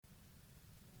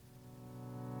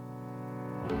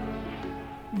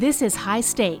This is High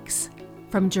Stakes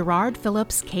from Gerard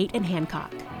Phillips, Cate and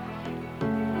Hancock.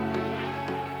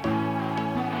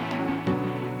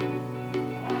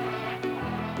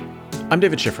 I'm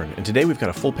David Schifrin, and today we've got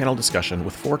a full panel discussion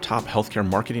with 4 top healthcare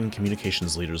marketing and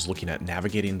communications leaders looking at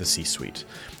navigating the C-suite.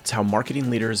 It's how marketing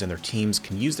leaders and their teams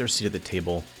can use their seat at the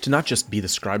table to not just be the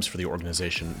scribes for the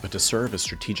organization, but to serve as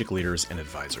strategic leaders and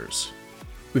advisors.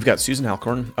 We've got Susan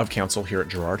Alcorn of Counsel here at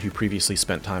Gerard, who previously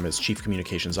spent time as Chief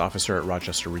Communications Officer at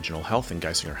Rochester Regional Health and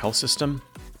Geisinger Health System.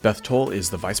 Beth Toll is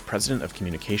the Vice President of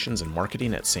Communications and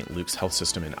Marketing at St. Luke's Health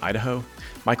System in Idaho.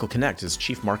 Michael Connect is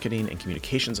Chief Marketing and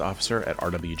Communications Officer at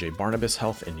RWJBarnabas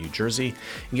Health in New Jersey.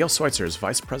 And Gail Schweitzer is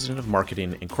Vice President of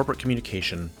Marketing and Corporate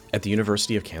Communication at the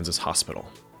University of Kansas Hospital.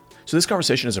 So this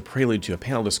conversation is a prelude to a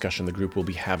panel discussion the group will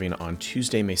be having on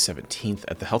Tuesday, May 17th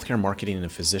at the Healthcare Marketing and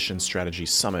Physician Strategy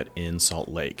Summit in Salt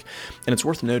Lake. And it's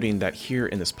worth noting that here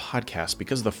in this podcast,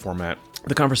 because of the format,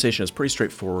 the conversation is pretty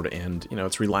straightforward and,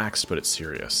 it's relaxed, but it's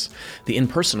serious. The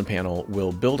in-person panel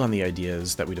will build on the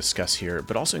ideas that we discuss here,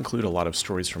 but also include a lot of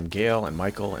stories from Gail and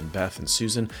Michael and Beth and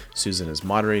Susan. Susan is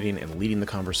moderating and leading the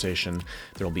conversation.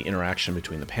 There will be interaction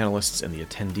between the panelists and the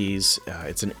attendees.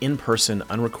 It's an in-person,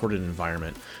 unrecorded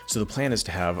environment, so the plan is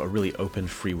to have a really open,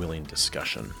 freewheeling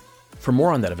discussion. For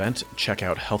more on that event, check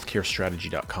out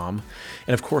healthcarestrategy.com.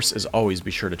 And of course, as always,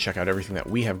 be sure to check out everything that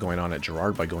we have going on at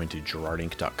Gerard by going to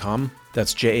gerardinc.com.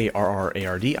 That's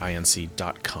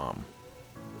JARRARDINC.com.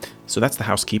 So that's the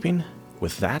housekeeping.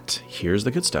 With that, here's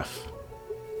the good stuff.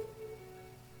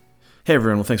 Hey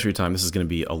everyone, well thanks for your time. This is going to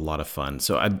be a lot of fun.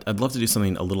 So I'd love to do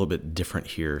something a little bit different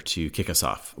here to kick us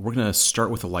off. We're going to start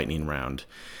with a lightning round.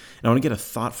 And I want to get a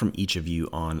thought from each of you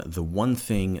on the one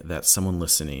thing that someone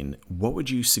listening, what would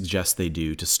you suggest they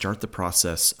do to start the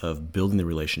process of building the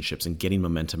relationships and getting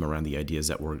momentum around the ideas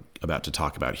that we're about to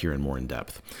talk about here and more in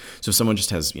depth? So if someone just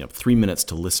has 3 minutes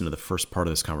to listen to the first part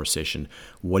of this conversation,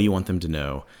 what do you want them to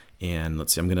know? And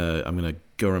let's see, I'm gonna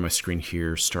go around my screen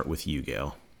here. Start with you,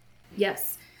 Gail.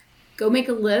 Yes. Go make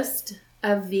a list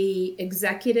of the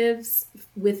executives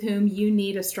with whom you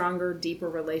need a stronger,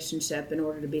 deeper relationship in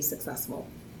order to be successful.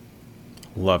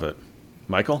 Love it.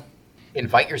 Michael?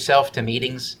 Invite yourself to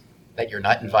meetings that you're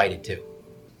not invited to.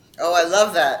 Oh, I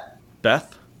love that.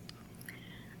 Beth?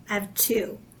 I have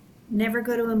 2. Never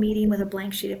go to a meeting with a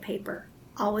blank sheet of paper.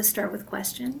 Always start with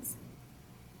questions.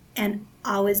 And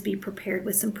always be prepared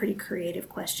with some pretty creative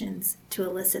questions to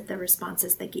elicit the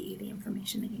responses that get you the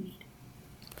information that you need.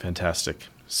 Fantastic.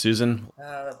 Susan?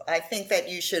 I think that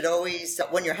you should always,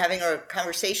 when you're having a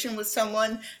conversation with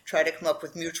someone, try to come up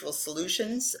with mutual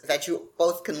solutions that you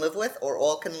both can live with or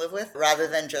all can live with, rather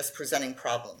than just presenting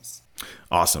problems.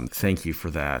 Awesome. Thank you for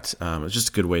that. It's just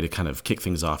a good way to kind of kick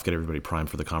things off, get everybody primed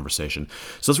for the conversation.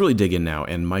 So let's really dig in now.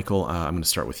 And Michael, I'm going to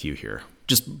start with you here.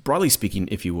 Just broadly speaking,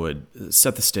 if you would,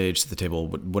 set the stage, set the table,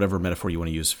 whatever metaphor you want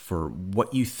to use for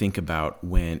what you think about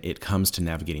when it comes to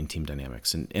navigating team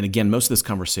dynamics. And again, most of this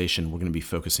conversation, we're going to be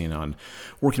focusing on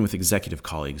working with executive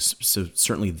colleagues. So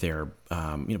certainly there,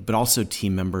 but also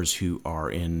team members who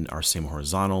are in our same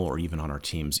horizontal or even on our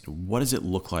teams. What does it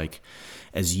look like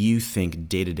as you think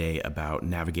day to day about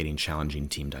navigating challenging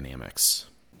team dynamics?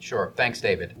 Sure. Thanks,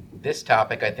 David. This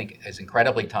topic, I think, is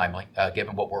incredibly timely,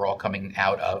 given what we're all coming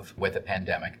out of with the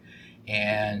pandemic.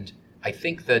 And I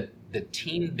think that the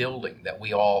team building that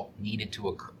we all needed to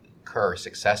occur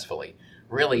successfully,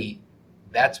 really,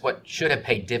 that's what should have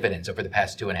paid dividends over the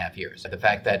past 2.5 years. The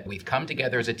fact that we've come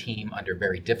together as a team under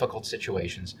very difficult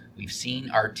situations. We've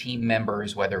seen our team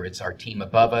members, whether it's our team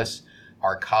above us,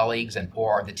 our colleagues,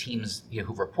 or the teams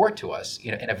who report to us,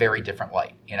 in a very different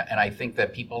light. And I think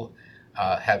that people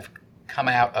have come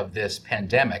out of this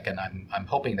pandemic, and I'm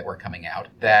hoping that we're coming out,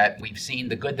 that we've seen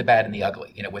the good, the bad, and the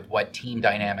ugly, with what team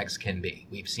dynamics can be.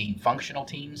 We've seen functional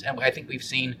teams, and I think we've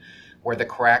seen where the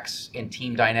cracks in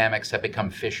team dynamics have become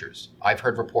fissures. I've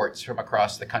heard reports from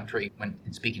across the country when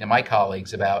speaking to my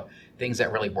colleagues about things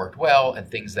that really worked well and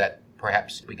things that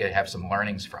perhaps we could have some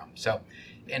learnings from. So,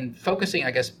 in focusing,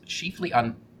 I guess, chiefly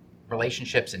on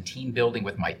relationships and team building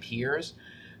with my peers,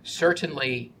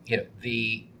 certainly,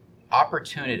 the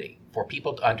opportunity for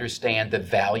people to understand the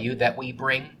value that we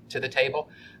bring to the table,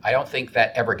 I don't think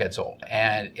that ever gets old.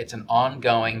 And it's an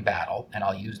ongoing battle, and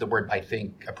I'll use the word, I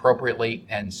think, appropriately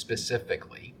and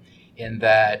specifically, in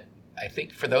that I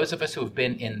think for those of us who have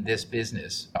been in this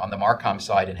business, on the Marcom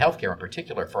side in healthcare in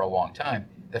particular for a long time,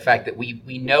 the fact that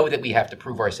we know that we have to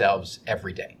prove ourselves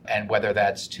every day. And whether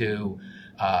that's to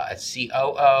a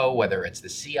COO, whether it's the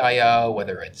CIO,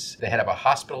 whether it's the head of a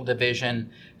hospital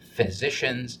division,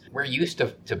 physicians. We're used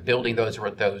to building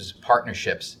those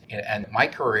partnerships. And my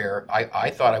career, I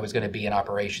thought I was going to be an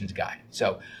operations guy.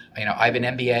 So, I have an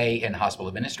MBA in hospital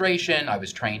administration. I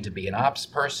was trained to be an ops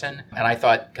person. And I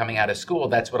thought coming out of school,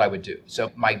 that's what I would do. So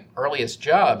my earliest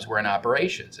jobs were in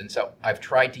operations. And so I've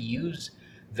tried to use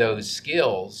those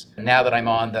skills now that I'm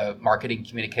on the marketing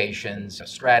communications,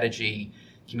 strategy,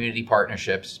 community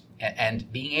partnerships,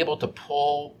 and being able to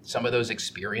pull some of those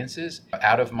experiences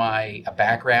out of my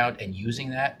background and using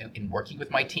that in working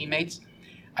with my teammates.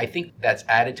 I think that's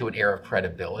added to an air of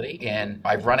credibility. And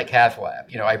I've run a cath lab.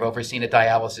 I've overseen a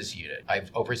dialysis unit. I've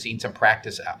overseen some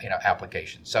practice,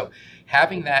 applications. So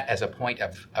having that as a point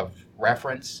of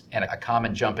reference and a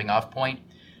common jumping off point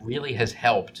really has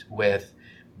helped with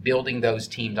building those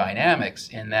team dynamics,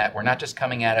 in that we're not just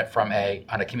coming at it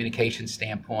on a communication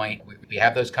standpoint. We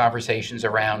have those conversations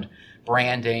around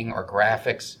branding or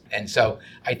graphics. And so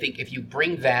I think if you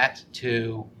bring that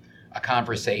to a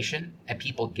conversation and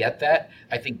people get that,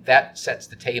 I think that sets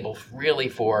the table really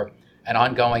for an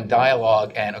ongoing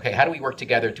dialogue and, okay, how do we work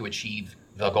together to achieve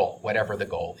the goal, whatever the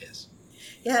goal is?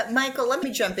 Yeah, Michael, let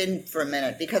me jump in for a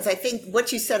minute, because I think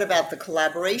what you said about the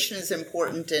collaboration is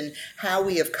important and how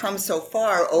we have come so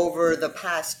far over the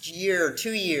past year,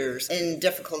 2 years in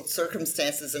difficult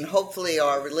circumstances, and hopefully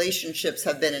our relationships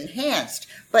have been enhanced.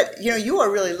 But, you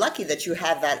are really lucky that you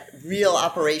have that real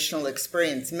operational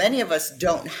experience. Many of us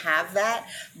don't have that,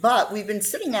 but we've been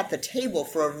sitting at the table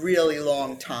for a really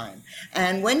long time.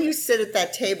 And when you sit at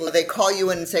that table, they call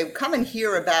you in and say, come and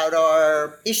hear about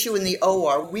our issue in the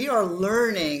OR. We are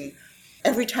learning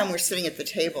every time we're sitting at the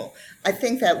table. I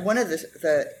think that one of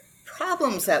the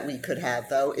problems that we could have,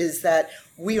 though, is that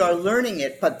we are learning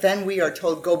it, but then we are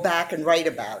told, go back and write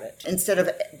about it, instead of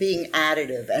being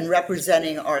additive and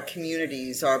representing our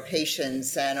communities, our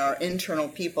patients, and our internal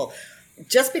people.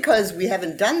 Just because we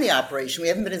haven't done the operation, we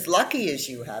haven't been as lucky as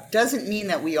you have, doesn't mean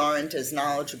that we aren't as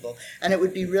knowledgeable. And it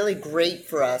would be really great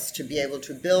for us to be able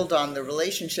to build on the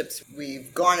relationships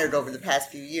we've garnered over the past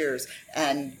few years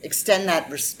and extend that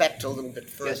respect a little bit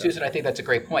further. Yeah, Susan, I think that's a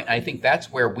great point. I think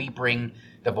that's where we bring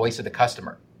the voice of the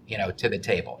customer, to the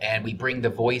table. And we bring the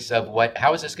voice of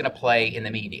how is this going to play in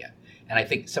the media? And I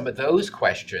think some of those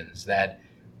questions that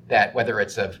whether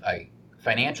it's a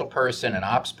financial person, an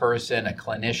ops person, a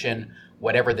clinician,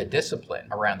 whatever the discipline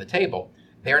around the table,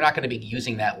 they're not going to be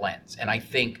using that lens. And I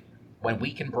think when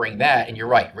we can bring that, and you're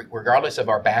right, regardless of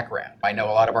our background, I know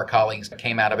a lot of our colleagues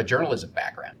came out of a journalism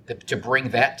background, to bring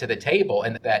that to the table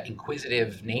and that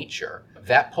inquisitive nature,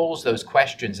 that pulls those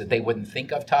questions that they wouldn't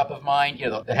think of top of mind.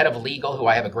 The head of legal, who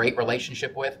I have a great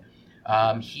relationship with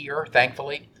here,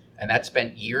 thankfully, and that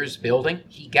spent years building,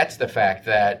 he gets the fact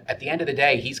that at the end of the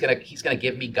day, he's gonna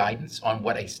give me guidance on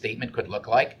what a statement could look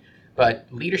like. But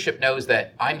leadership knows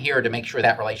that I'm here to make sure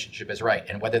that relationship is right.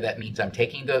 And whether that means I'm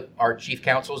taking our chief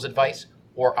counsel's advice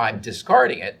or I'm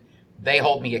discarding it, they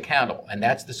hold me accountable. And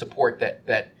that's the support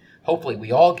that hopefully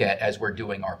we all get as we're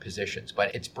doing our positions.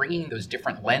 But it's bringing those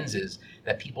different lenses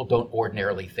that people don't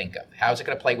ordinarily think of. How's it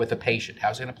going to play with a patient?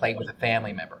 How's it going to play with a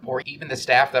family member? Or even the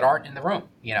staff that aren't in the room?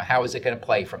 How is it going to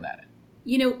play from that?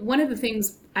 One of the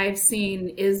things I've seen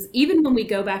is, even when we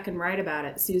go back and write about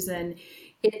it, Susan,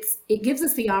 it gives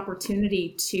us the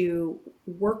opportunity to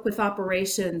work with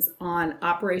operations on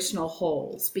operational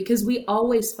holes, because we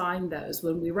always find those.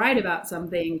 When we write about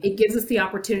something, it gives us the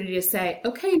opportunity to say,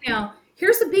 okay, now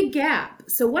here's a big gap.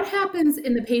 So what happens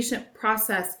in the patient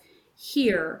process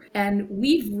here? And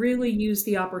we've really used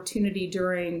the opportunity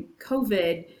during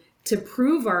COVID to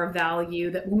prove our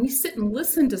value, that when we sit and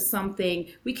listen to something,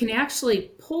 we can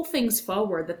actually pull things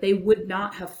forward that they would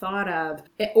not have thought of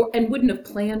and wouldn't have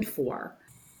planned for.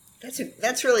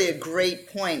 That's really a great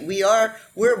point.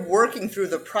 We're working through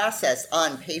the process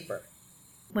on paper.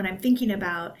 What I'm thinking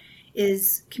about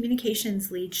is communications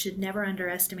leads should never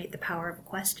underestimate the power of a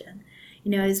question.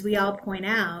 As we all point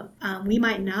out, we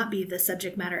might not be the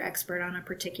subject matter expert on a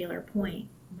particular point,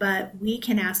 but we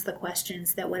can ask the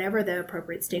questions that whatever the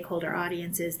appropriate stakeholder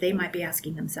audience is, they might be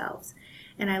asking themselves.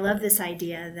 And I love this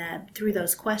idea that through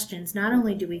those questions, not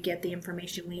only do we get the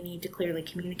information we need to clearly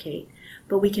communicate,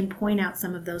 but we can point out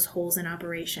some of those holes in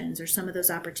operations or some of those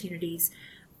opportunities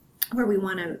where we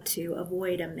want to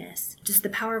avoid a miss. Just the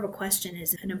power of a question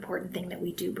is an important thing that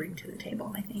we do bring to the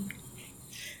table, I think.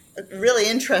 Really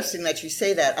interesting that you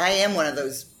say that. I am one of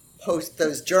those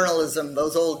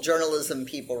those old journalism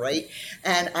people, right?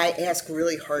 And I ask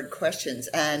really hard questions,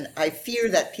 and I fear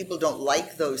that people don't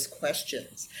like those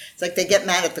questions. It's like they get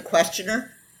mad at the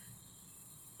questioner.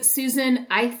 Susan,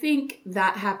 I think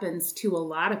that happens to a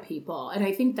lot of people, and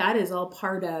I think that is all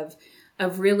part of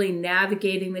of really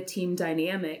navigating the team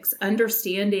dynamics,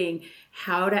 understanding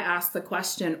how to ask the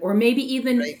question, or maybe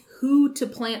even who to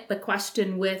plant the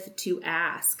question with to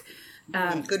ask.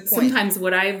 Good point. Sometimes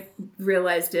what I've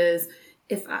realized is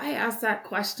if I ask that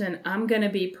question, I'm going to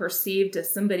be perceived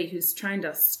as somebody who's trying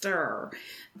to stir.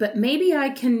 But maybe I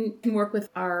can work with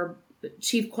our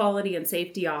Chief Quality and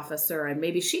Safety Officer, and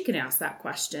maybe she can ask that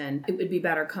question. It would be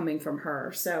better coming from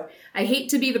her. So I hate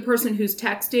to be the person who's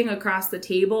texting across the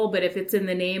table, but if it's in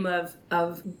the name of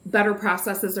better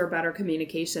processes or better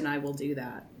communication, I will do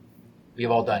that.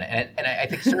 We've all done it. And I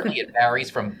think certainly it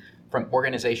varies from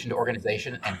organization to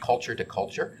organization and culture to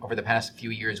culture. Over the past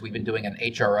few years, we've been doing an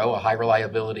HRO, a high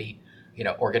reliability,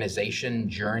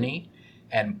 organization journey.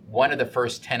 And one of the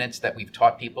first tenets that we've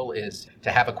taught people is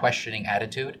to have a questioning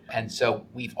attitude. And so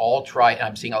we've all tried, and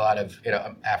I'm seeing a lot of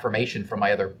affirmation from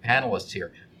my other panelists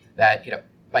here, that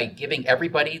by giving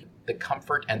everybody the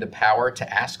comfort and the power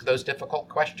to ask those difficult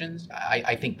questions,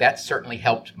 I think that's certainly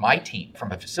helped my team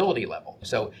from a facility level.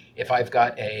 So if I've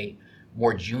got a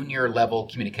more junior level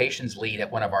communications lead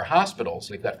at one of our hospitals,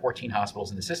 we've got 14 hospitals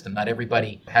in the system, not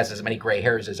everybody has as many gray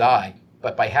hairs as I,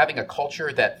 but by having a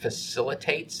culture that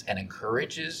facilitates and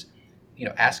encourages,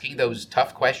 asking those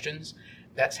tough questions,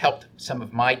 that's helped some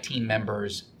of my team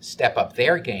members step up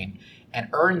their game and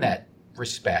earn that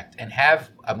respect and have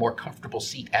a more comfortable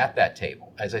seat at that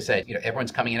table. As I said,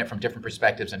 everyone's coming in it from different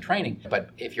perspectives and training,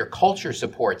 but if your culture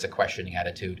supports a questioning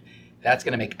attitude, that's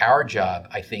going to make our job,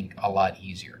 I think, a lot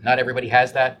easier. Not everybody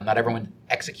has that. Not everyone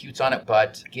executes on it,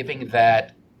 but giving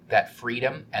that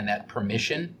freedom and that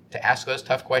permission to ask those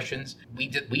tough questions,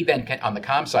 we then can, on the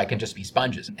comm side, can just be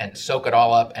sponges and soak it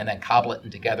all up and then cobble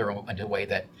it together into a way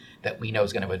that we know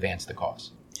is going to advance the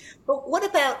cause. But what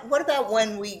about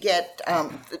when we get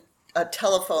a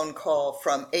telephone call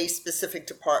from a specific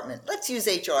department? Let's use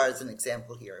HR as an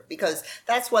example here, because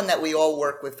that's one that we all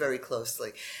work with very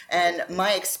closely. And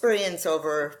my experience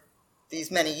over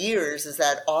these many years is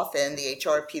that often the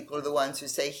HR people are the ones who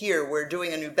say, here, we're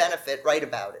doing a new benefit, write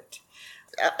about it.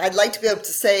 I'd like to be able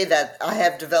to say that I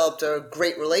have developed a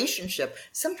great relationship.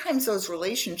 Sometimes those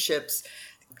relationships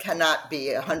cannot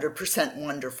be 100%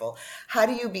 wonderful. How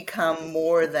do you become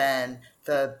more than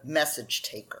the message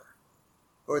taker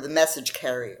or the message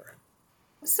carrier?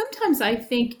 Sometimes I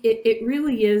think it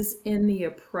really is in the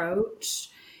approach.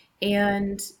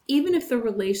 And even if the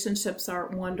relationships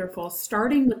aren't wonderful,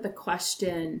 starting with the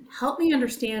question, help me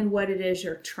understand what it is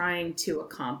you're trying to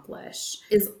accomplish,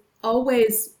 is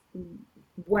always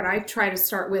what I try to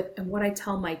start with and what I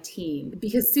tell my team.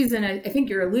 Because Susan, I think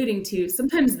you're alluding to,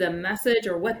 sometimes the message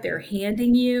or what they're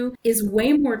handing you is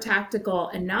way more tactical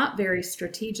and not very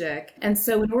strategic. And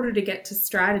so in order to get to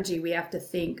strategy, we have to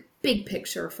think big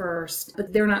picture first,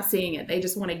 but they're not seeing it. They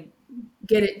just want to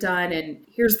get it done, and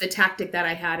here's the tactic that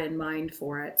I had in mind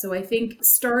for it. So I think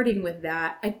starting with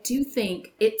that, I do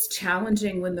think it's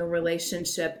challenging when the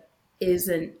relationship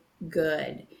isn't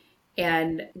good,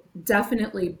 and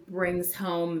definitely brings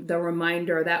home the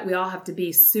reminder that we all have to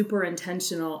be super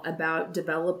intentional about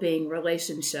developing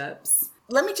relationships.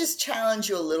 Let me just challenge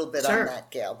you a little bit Sure. on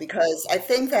that, Gail, because I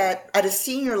think that at a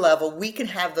senior level, we can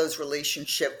have those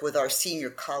relationships with our senior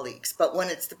colleagues. But when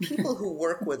it's the people who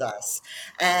work with us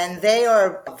and they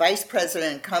are, a vice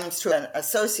president comes to an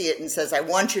associate and says, I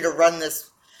want you to run this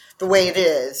the way it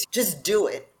is, just do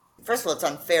it. First of all, it's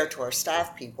unfair to our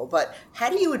staff people, but how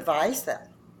do you advise them?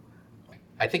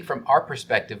 I think from our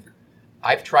perspective,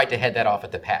 I've tried to head that off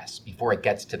at the pass before it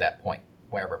gets to that point,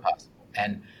 wherever possible.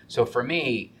 And so for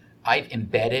me, I've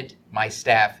embedded my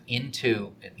staff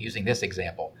into, using this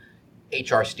example,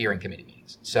 HR steering committee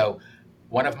meetings. So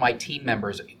one of my team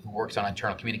members who works on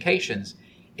internal communications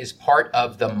is part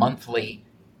of the monthly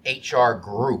HR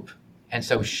group. And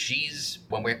so she's,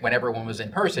 when everyone was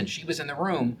in person, she was in the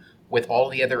room with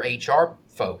all the other HR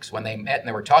folks when they met and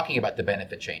they were talking about the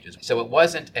benefit changes. So it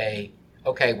wasn't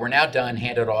okay, we're now done,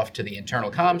 hand it off to the internal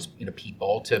comms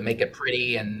people to make it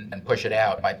pretty and push it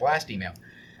out by blast email.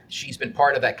 She's been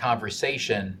part of that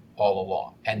conversation all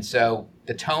along. And so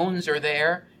the tones are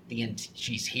there.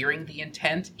 She's hearing the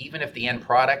intent, even if the end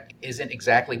product isn't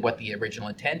exactly what the original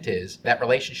intent is. That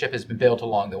relationship has been built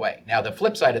along the way. Now, the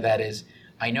flip side of that is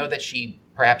I know that she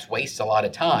perhaps wastes a lot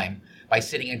of time by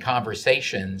sitting in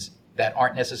conversations that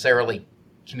aren't necessarily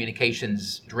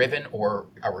communications driven or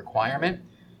a requirement.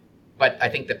 But I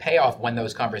think the payoff when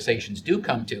those conversations do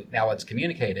come to, now let's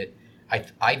communicate it,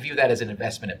 I view that as an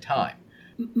investment of time.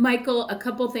 Michael, a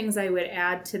couple things I would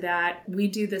add to that. We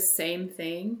do the same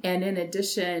thing. And in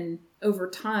addition, over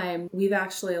time, we've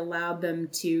actually allowed them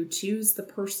to choose the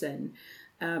person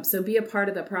So be a part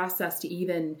of the process to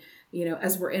even,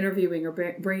 as we're interviewing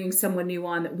or bringing someone new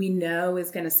on that we know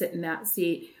is going to sit in that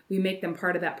seat, we make them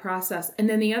part of that process. And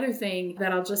then the other thing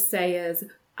that I'll just say is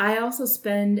I also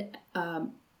spend a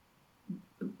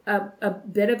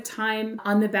bit of time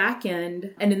on the back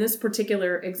end. And in this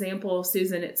particular example,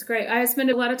 Susan, it's great. I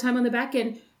spend a lot of time on the back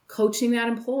end coaching that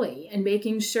employee and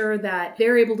making sure that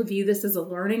they're able to view this as a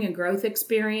learning and growth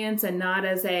experience and not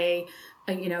as a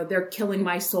they're killing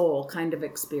my soul kind of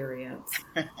experience.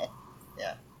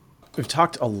 Yeah. We've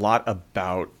talked a lot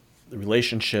about the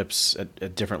relationships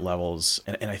at different levels,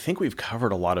 and I think we've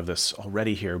covered a lot of this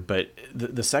already here, but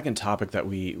the second topic that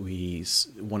we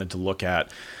wanted to look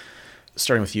at,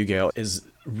 starting with you, Gail, is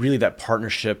really that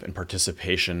partnership and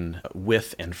participation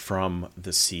with and from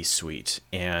the C-suite,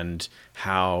 and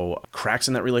how cracks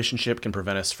in that relationship can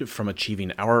prevent us from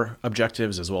achieving our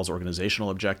objectives as well as organizational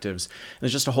objectives. And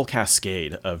there's just a whole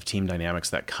cascade of team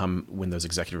dynamics that come when those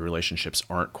executive relationships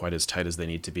aren't quite as tight as they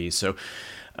need to be. So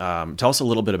tell us a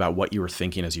little bit about what you were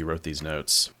thinking as you wrote these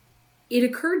notes. It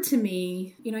occurred to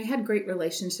me, I had great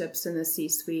relationships in the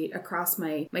C-suite across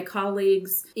my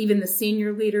colleagues, even the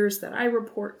senior leaders that I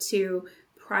report to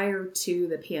prior to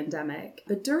the pandemic.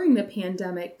 But during the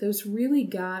pandemic, those really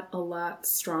got a lot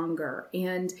stronger.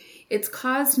 And it's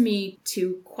caused me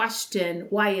to question,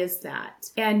 why is that?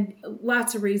 And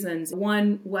lots of reasons.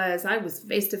 One was I was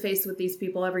face to face with these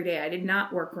people every day. I did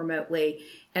not work remotely.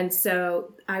 And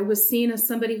so I was seen as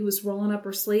somebody who was rolling up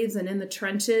her sleeves and in the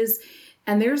trenches.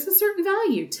 And there's a certain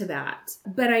value to that.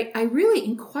 But I really,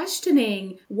 in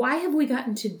questioning, why have we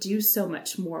gotten to do so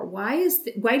much more? Why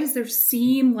does there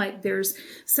seem like there's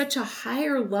such a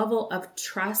higher level of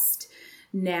trust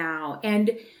now?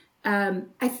 And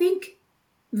I think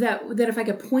that if I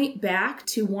could point back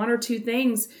to one or two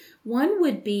things, one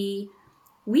would be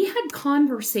we had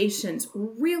conversations,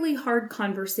 really hard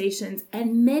conversations,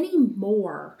 and many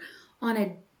more on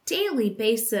a daily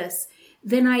basis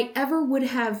than I ever would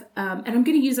have, and I'm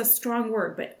going to use a strong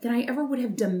word, but than I ever would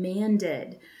have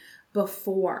demanded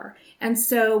before. And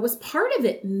so was part of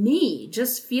it me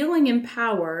just feeling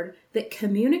empowered that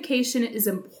communication is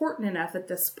important enough at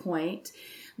this point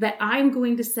that I'm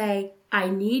going to say, I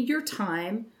need your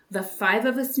time. The 5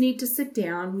 of us need to sit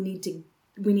down. We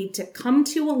need to come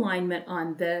to alignment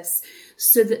on this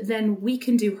so that then we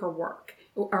can do our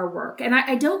work. And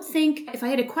I don't think, if I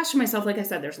had to question myself, like I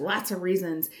said, there's lots of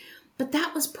reasons, but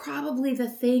that was probably the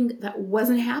thing that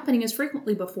wasn't happening as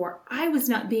frequently before. I was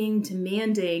not being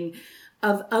demanding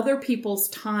of other people's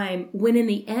time when in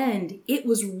the end, it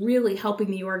was really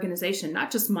helping the organization, not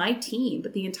just my team,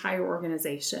 but the entire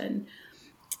organization.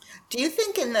 Do you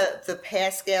think in the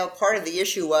past, Gail, part of the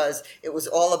issue was it was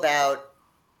all about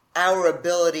our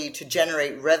ability to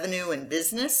generate revenue and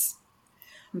business?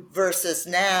 Versus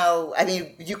now, I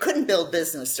mean, you couldn't build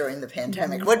business during the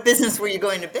pandemic. Mm-hmm. What business were you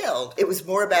going to build? It was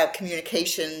more about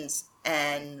communications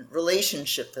and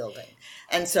relationship building.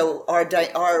 And so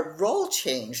our role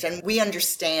changed, and we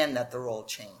understand that the role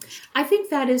changed. I think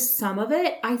that is some of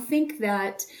it. I think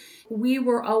that we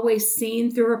were always seen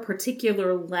through a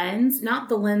particular lens, not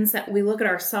the lens that we look at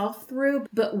ourselves through,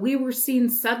 but we were seen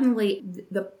suddenly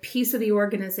the piece of the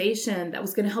organization that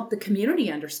was going to help the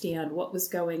community understand what was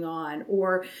going on,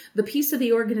 or the piece of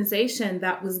the organization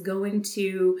that was going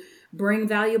to bring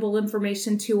valuable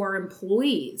information to our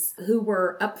employees who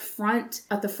were up front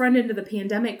at the front end of the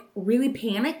pandemic, really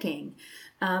panicking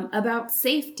about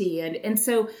safety. And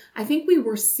so I think we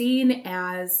were seen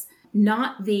as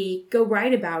not the go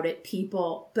write about it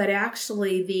people, but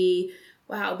actually the,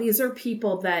 wow, these are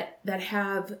people that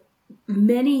have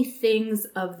many things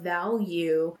of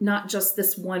value, not just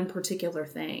this one particular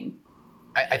thing.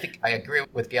 I think I agree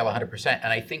with Gail 100%.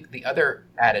 And I think the other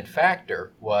added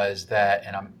factor was that,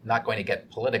 and I'm not going to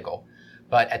get political,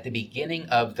 but at the beginning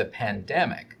of the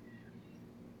pandemic,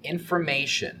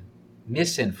 misinformation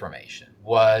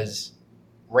was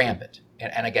rampant.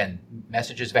 And again,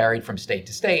 messages varied from state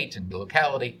to state and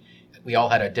locality. We all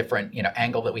had a different,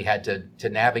 angle that we had to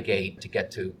navigate to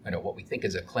get to, what we think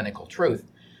is a clinical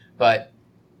truth. But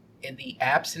in the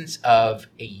absence of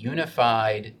a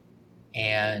unified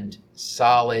and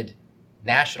solid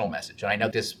national message, and I know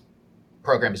this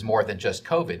program is more than just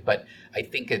COVID, but I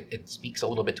think it speaks a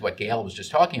little bit to what Gail was just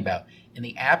talking about. In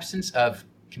the absence of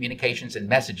communications and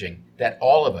messaging that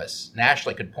all of us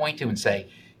nationally could point to and say,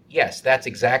 yes, that's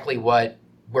exactly what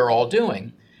we're all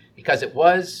doing, because it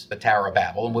was the Tower of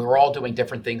Babel and we were all doing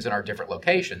different things in our different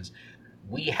locations.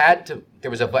 There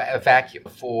was a vacuum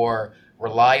for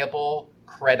reliable,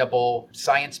 credible,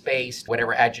 science-based,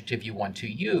 whatever adjective you want to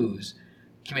use,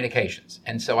 communications.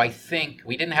 And so I think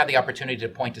we didn't have the opportunity to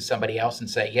point to somebody else and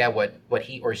say, yeah, what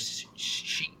he or she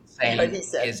saying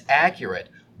is accurate.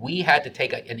 We had to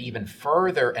take an even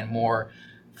further and more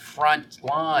front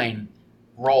line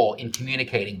role in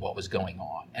communicating what was going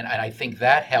on. And I think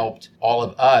that helped all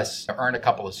of us earn a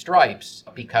couple of stripes,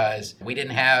 because we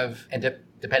didn't have, and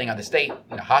depending on the state,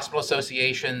 hospital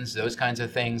associations, those kinds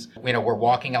of things, we're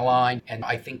walking a line. And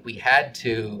I think we had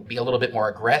to be a little bit more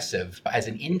aggressive as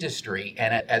an industry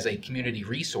and as a community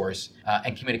resource,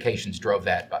 and communications drove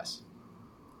that bus.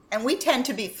 And we tend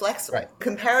to be flexible, right.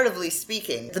 Comparatively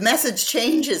speaking. The message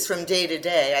changes from day to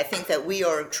day. I think that we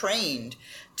are trained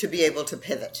to be able to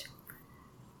pivot.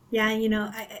 Yeah,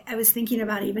 I was thinking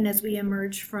about, even as we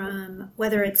emerge from,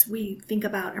 whether it's we think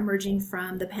about emerging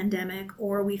from the pandemic,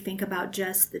 or we think about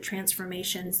just the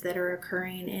transformations that are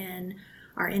occurring in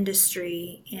our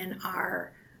industry, in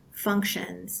our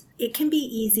functions, it can be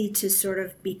easy to sort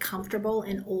of be comfortable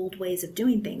in old ways of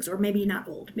doing things, or maybe not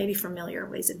old, maybe familiar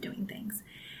ways of doing things.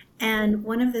 And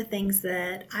one of the things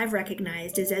that I've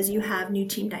recognized is, as you have new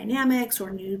team dynamics or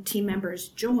new team members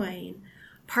join,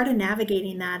 part of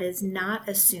navigating that is not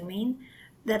assuming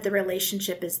that the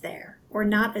relationship is there, or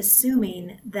not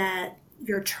assuming that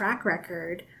your track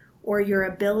record or your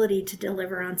ability to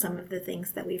deliver on some of the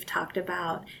things that we've talked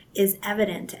about is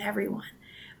evident to everyone.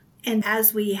 And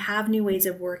as we have new ways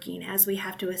of working, as we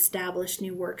have to establish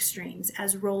new work streams,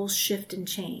 as roles shift and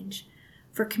change,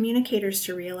 for communicators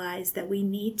to realize that we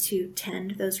need to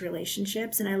tend those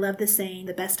relationships. And I love the saying,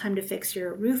 the best time to fix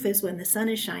your roof is when the sun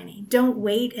is shining. Don't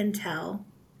wait until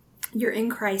you're in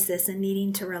crisis and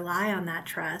needing to rely on that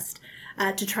trust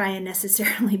to try and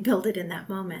necessarily build it in that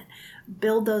moment.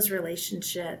 Build those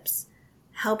relationships,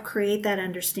 help create that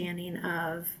understanding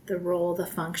of the role, the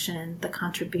function, the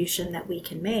contribution that we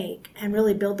can make, and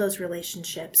really build those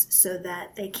relationships so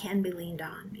that they can be leaned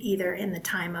on, either in the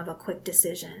time of a quick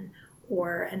decision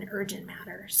or an urgent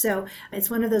matter. So it's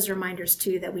one of those reminders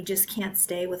too, that we just can't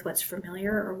stay with what's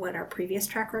familiar or what our previous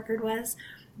track record was,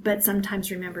 but sometimes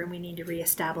remembering we need to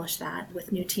reestablish that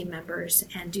with new team members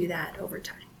and do that over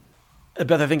time.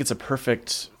 Beth, I think it's a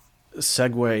perfect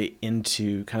segue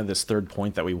into kind of this third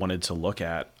point that we wanted to look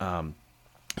at.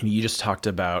 You just talked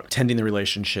about tending the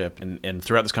relationship, and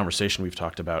throughout this conversation, we've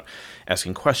talked about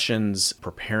asking questions,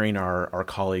 preparing our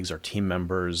colleagues, our team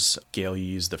members. Gail, you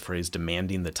used the phrase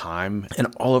demanding the time,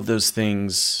 and all of those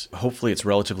things, hopefully it's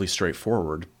relatively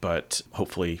straightforward, but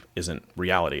hopefully isn't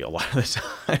reality a lot of the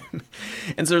time.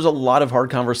 And so there's a lot of hard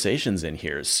conversations in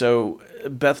here. So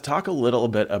Beth, talk a little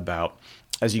bit about,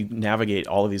 as you navigate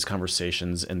all of these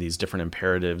conversations and these different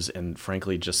imperatives, and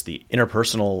frankly, just the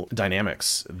interpersonal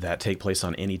dynamics that take place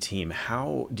on any team,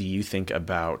 how do you think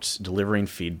about delivering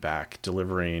feedback,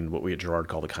 delivering what we at Gerard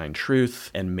call the kind truth,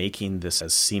 and making this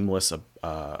as seamless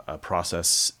a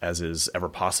process as is ever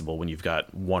possible when you've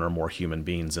got one or more human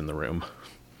beings in the room?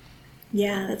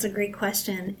 Yeah, that's a great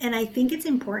question. And I think it's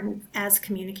important as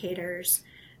communicators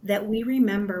that we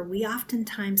remember we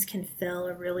oftentimes can fill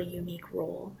a really unique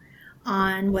role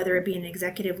on whether it be an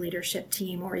executive leadership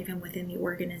team or even within the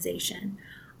organization.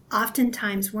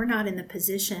 Oftentimes, we're not in the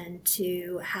position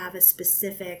to have a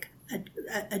specific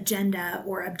agenda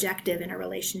or objective in a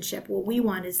relationship. What we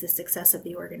want is the success of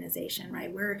the organization,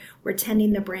 right? We're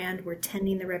tending the brand, we're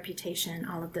tending the reputation,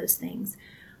 all of those things.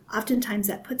 Oftentimes,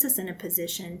 that puts us in a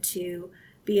position to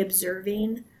be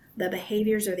observing the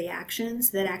behaviors or the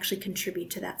actions that actually contribute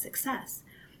to that success.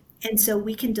 And so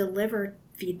we can deliver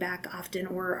feedback often,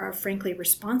 or are frankly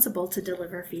responsible to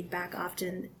deliver feedback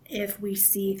often, if we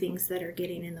see things that are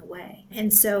getting in the way.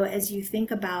 And so as you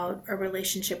think about a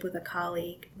relationship with a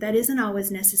colleague, that isn't always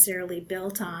necessarily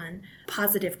built on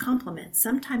positive compliments.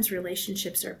 Sometimes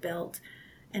relationships are built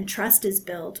and trust is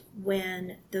built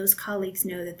when those colleagues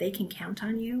know that they can count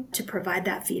on you to provide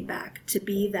that feedback, to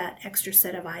be that extra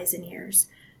set of eyes and ears,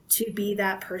 to be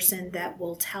that person that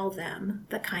will tell them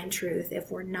the kind truth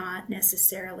if we're not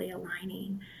necessarily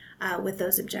aligning with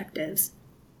those objectives.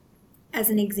 As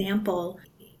an example,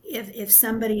 if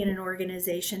somebody in an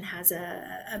organization has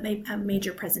a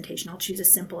major presentation, I'll choose a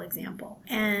simple example,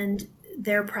 and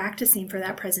they're practicing for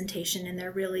that presentation and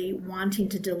they're really wanting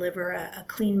to deliver a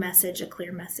clean message, a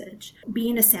clear message.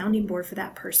 Being a sounding board for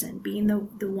that person, being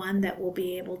the one that will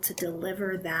be able to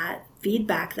deliver that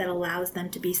feedback that allows them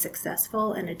to be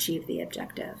successful and achieve the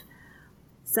objective.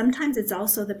 Sometimes it's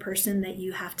also the person that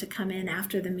you have to come in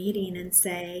after the meeting and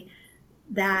say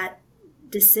that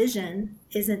decision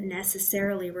isn't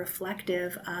necessarily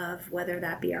reflective of whether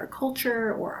that be our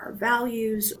culture or our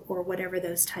values or whatever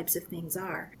those types of things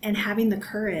are. And having the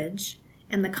courage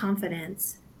and the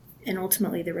confidence and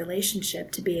ultimately the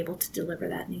relationship to be able to deliver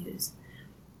that news.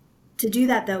 To do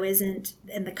that, though, isn't,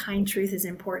 and the kind truth is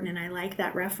important, and I like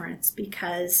that reference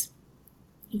because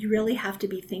you really have to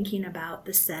be thinking about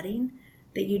the setting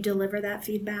that you deliver that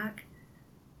feedback.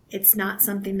 It's not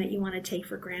something that you want to take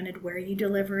for granted where you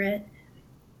deliver it.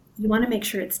 You want to make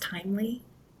sure it's timely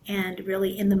and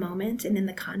really in the moment and in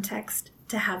the context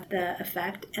to have the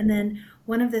effect. And then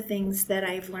one of the things that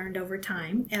I've learned over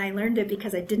time, and I learned it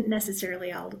because I didn't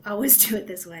necessarily always do it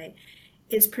this way,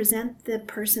 is present the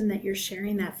person that you're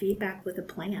sharing that feedback with a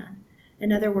plan.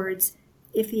 In other words,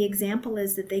 if the example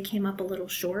is that they came up a little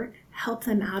short, help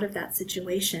them out of that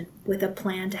situation with a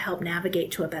plan to help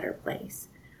navigate to a better place.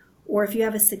 Or if you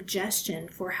have a suggestion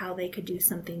for how they could do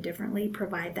something differently,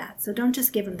 provide that. So don't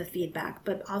just give them the feedback,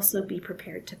 but also be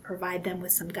prepared to provide them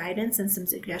with some guidance and some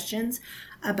suggestions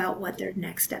about what their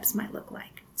next steps might look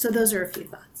like. So those are a few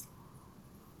thoughts.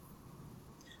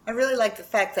 I really like the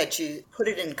fact that you put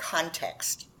it in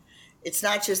context. It's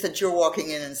not just that you're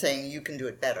walking in and saying you can do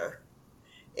it better.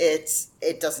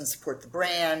 It doesn't support the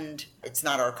brand. It's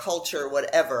not our culture,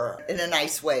 whatever, in a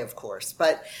nice way, of course.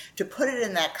 But to put it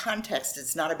in that context,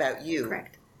 it's not about you.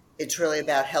 Correct. It's really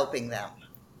about helping them.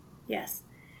 Yes.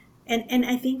 And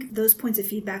I think those points of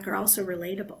feedback are also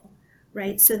relatable,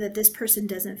 right? So that this person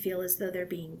doesn't feel as though they're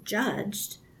being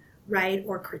judged, right,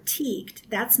 or critiqued.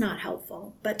 That's not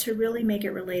helpful. But to really make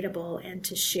it relatable and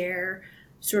to share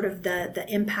sort of the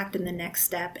impact and the next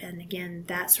step, and again,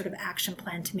 that sort of action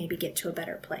plan to maybe get to a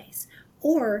better place.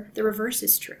 Or the reverse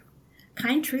is true.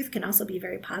 Kind truth can also be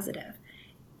very positive.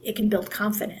 It can build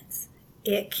confidence.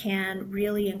 It can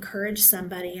really encourage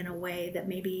somebody in a way that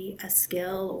maybe a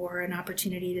skill or an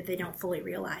opportunity that they don't fully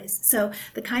realize. So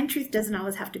the kind truth doesn't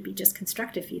always have to be just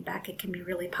constructive feedback. It can be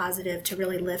really positive to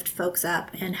really lift folks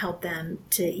up and help them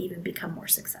to even become more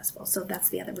successful. So that's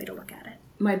the other way to look at it.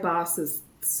 My boss is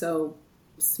so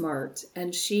smart,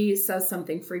 and she says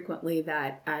something frequently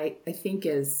that I think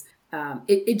is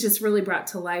it just really brought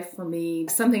to life for me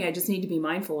something I just need to be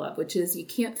mindful of, which is you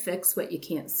can't fix what you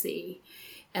can't see.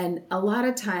 And a lot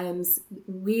of times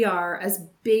we are, as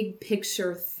big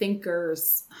picture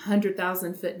thinkers,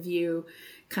 100,000 foot view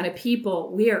kind of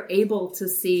people, we are able to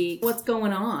see what's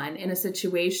going on in a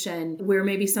situation where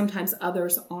maybe sometimes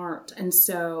others aren't. And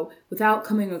so without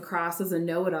coming across as a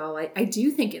know-it-all, I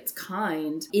do think it's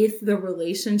kind if the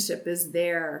relationship is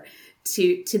there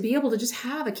to be able to just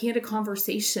have a candid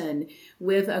conversation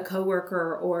with a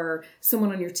coworker or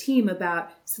someone on your team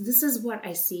about, so this is what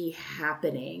I see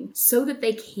happening, so that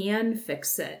they can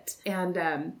fix it.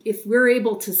 And if we're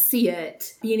able to see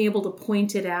it, being able to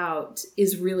point it out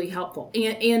is really helpful.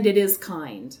 And it is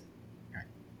kind.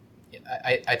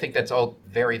 I think that's all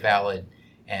very valid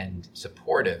and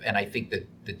supportive. And I think that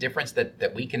the difference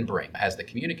that we can bring as the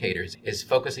communicators is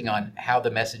focusing on how the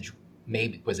message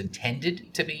maybe was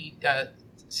intended to be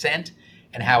sent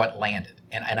and how it landed.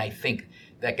 And I think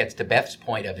that gets to Beth's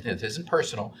point of, this isn't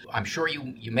personal. I'm sure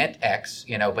you meant X,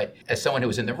 but as someone who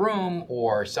was in the room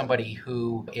or somebody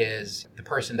who is the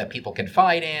person that people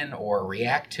confide in or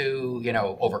react to,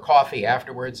 over coffee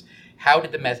afterwards, how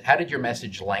did your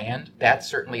message land? That's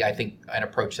certainly, I think, an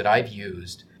approach that I've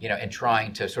used, in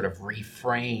trying to sort of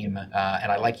reframe.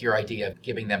 And I like your idea of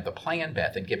giving them the plan,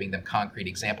 Beth, and giving them concrete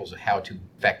examples of how to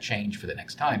affect change for the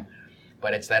next time.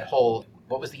 But it's that whole,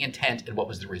 what was the intent and what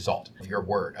was the result of your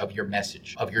word, of your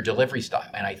message, of your delivery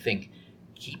style? And I think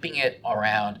keeping it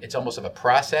around, it's almost of a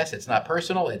process. It's not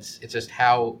personal. It's just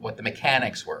what the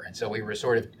mechanics were. And so we were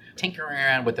sort of tinkering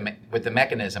around with the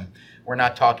mechanism. We're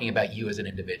not talking about you as an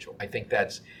individual. I think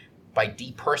that's by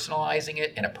depersonalizing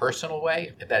it in a personal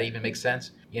way, if that even makes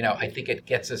sense. I think it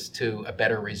gets us to a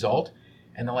better result.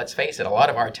 And then let's face it, a lot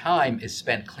of our time is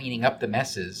spent cleaning up the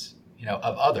messes,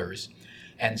 of others.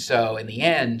 And so in the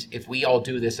end, if we all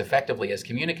do this effectively as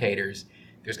communicators,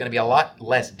 there's going to be a lot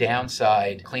less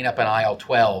downside clean up an aisle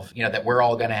 12, that we're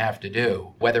all going to have to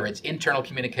do, whether it's internal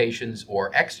communications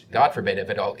or, God forbid, if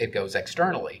it goes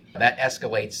externally. That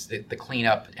escalates the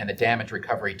cleanup and the damage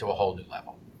recovery to a whole new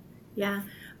level. Yeah,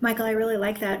 Michael, I really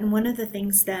like that. And one of the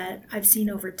things that I've seen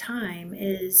over time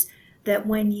is that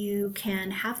when you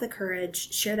can have the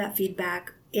courage, share that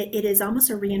feedback, it is almost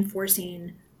a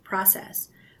reinforcing process.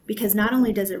 Because not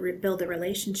only does it build the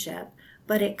relationship,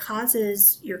 but it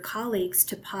causes your colleagues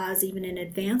to pause even in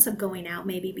advance of going out,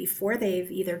 maybe before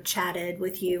they've either chatted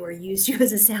with you or used you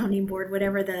as a sounding board,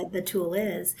 whatever the tool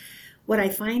is. What I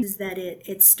find is that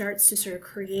it starts to sort of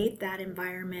create that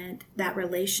environment, that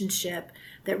relationship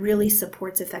that really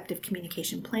supports effective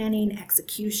communication planning,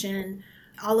 execution,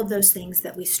 all of those things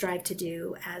that we strive to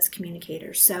do as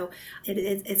communicators. So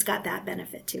it's got that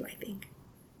benefit too, I think.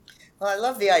 Well, I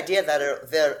love the idea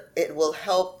that it will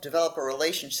help develop a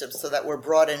relationship so that we're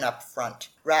brought in up front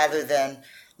rather than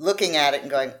looking at it and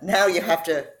going, now you have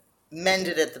to mend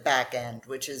it at the back end,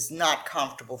 which is not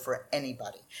comfortable for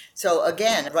anybody. So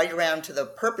again, right around to the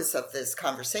purpose of this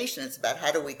conversation, it's about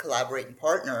how do we collaborate and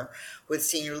partner with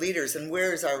senior leaders, and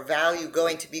where is our value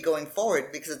going to be going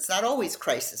forward, because it's not always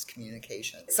crisis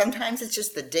communication. Sometimes it's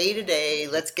just the day-to-day,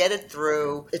 let's get it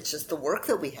through. It's just the work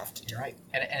that we have to do. Right.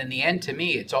 And in the end, to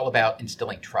me, it's all about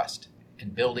instilling trust.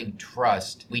 And building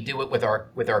trust. We do it with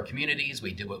our communities,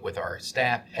 we do it with our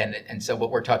staff. And so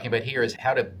what we're talking about here is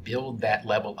how to build that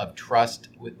level of trust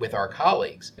with our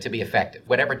colleagues to be effective.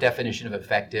 Whatever definition of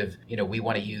effective, we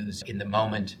want to use in the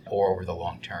moment or over the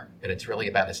long term. But it's really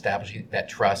about establishing that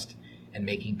trust and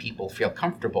making people feel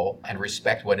comfortable and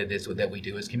respect what it is that we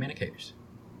do as communicators.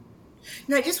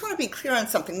 I just want to be clear on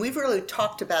something. We've really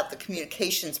talked about the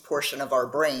communications portion of our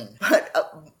brain, but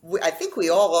I think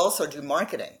we all also do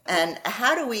marketing. And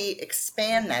how do we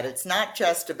expand that? It's not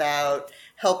just about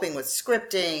helping with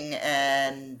scripting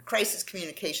and crisis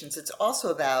communications. It's also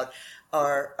about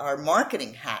our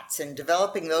marketing hats and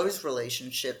developing those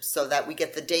relationships so that we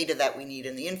get the data that we need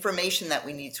and the information that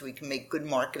we need so we can make good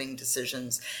marketing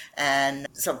decisions. And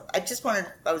so I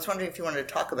was wondering if you wanted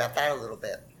to talk about that a little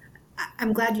bit.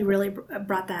 I'm glad you really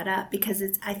brought that up, because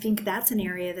I think that's an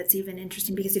area that's even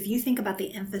interesting, because if you think about the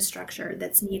infrastructure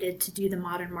that's needed to do the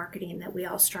modern marketing that we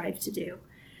all strive to do,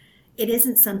 it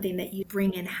isn't something that you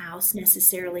bring in-house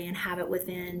necessarily and have it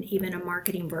within even a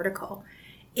marketing vertical.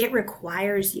 It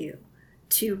requires you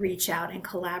to reach out and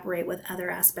collaborate with other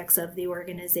aspects of the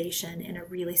organization in a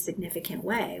really significant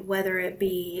way, whether it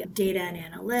be data and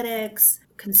analytics,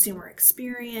 consumer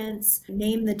experience,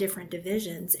 name the different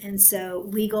divisions. And so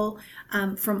legal,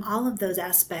 from all of those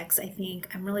aspects, I think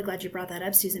I'm really glad you brought that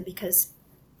up, Susan, because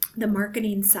the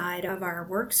marketing side of our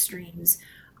work streams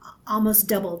almost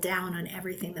double down on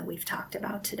everything that we've talked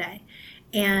about today.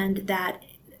 And that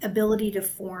ability to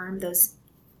form those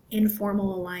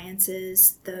informal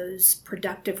alliances, those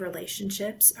productive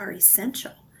relationships are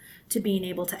essential to being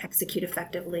able to execute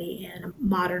effectively in a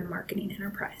modern marketing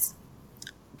enterprise.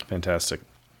 Fantastic.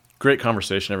 Great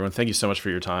conversation, everyone. Thank you so much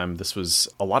for your time. This was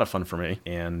a lot of fun for me,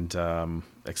 and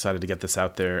excited to get this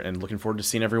out there, and looking forward to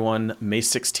seeing everyone May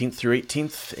 16th through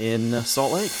 18th in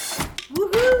Salt Lake.